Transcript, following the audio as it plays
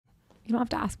You don't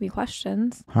have to ask me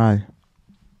questions. Hi.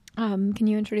 Can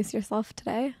you introduce yourself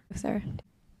today, sir?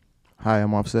 Hi,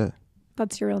 I'm Offset.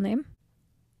 That's your real name?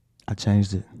 I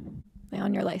changed it.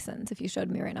 On your license, if you showed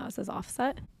me right now, it says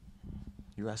Offset.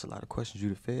 You asked a lot of questions, you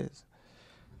the feds.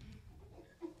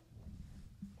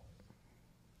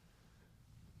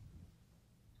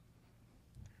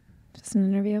 Just an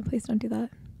interview. Please don't do that.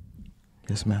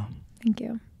 Yes, ma'am. Thank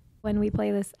you. When we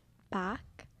play this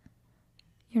back,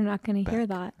 you're not going to hear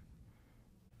that.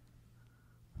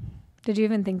 Did you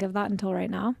even think of that until right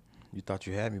now? You thought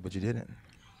you had me, but you didn't.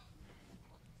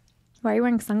 Why are you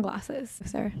wearing sunglasses,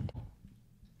 sir?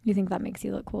 You think that makes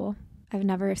you look cool? I've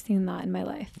never seen that in my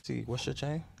life. See, what's your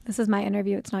chain? This is my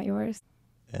interview. It's not yours.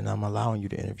 And I'm allowing you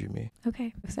to interview me.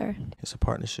 Okay, sir. It's a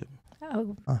partnership.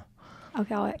 Oh. Huh.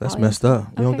 Okay. That's messed up.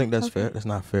 You don't Okay, think that's okay. fair? That's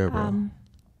not fair, bro.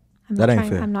 That ain't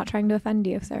fair. I'm not trying to offend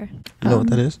you, sir. You know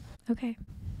what that is? Okay.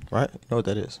 Right? You know what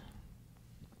that is?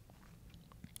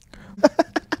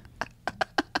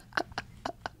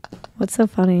 What's so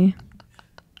funny?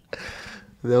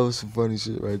 That was some funny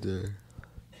shit right there.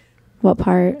 What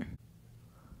part?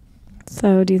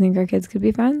 So, do you think our kids could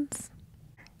be friends?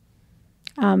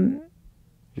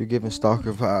 You're giving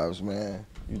stalker vibes, man.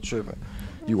 You tripping.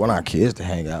 You want our kids to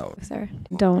hang out. Sir,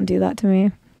 don't do that to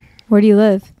me. Where do you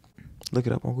live? Look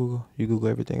it up on Google. You Google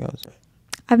everything else.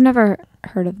 I've never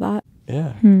heard of that.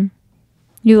 Yeah.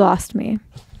 You lost me.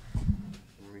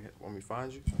 Want me to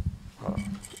find you? Hold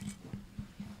on.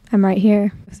 I'm right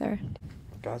here, sir.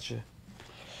 Gotcha.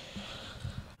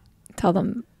 Tell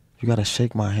them. You gotta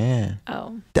shake my hand.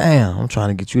 Oh. Damn, I'm trying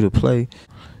to get you to play.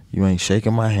 You ain't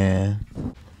shaking my hand.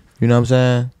 You know what I'm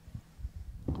saying?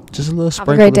 Just a little Have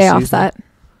sprinkle. a great day, of Offset.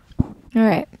 All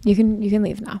right, you can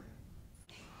leave now.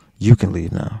 You can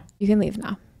leave now. You can leave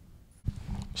now.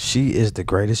 She is the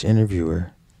greatest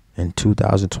interviewer in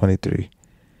 2023.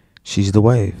 She's the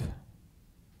wave.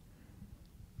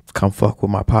 Come fuck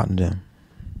with my partner them.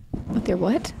 With your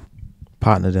what?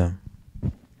 Partner them.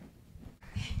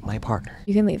 My partner.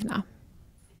 You can leave now.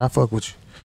 I fuck with you.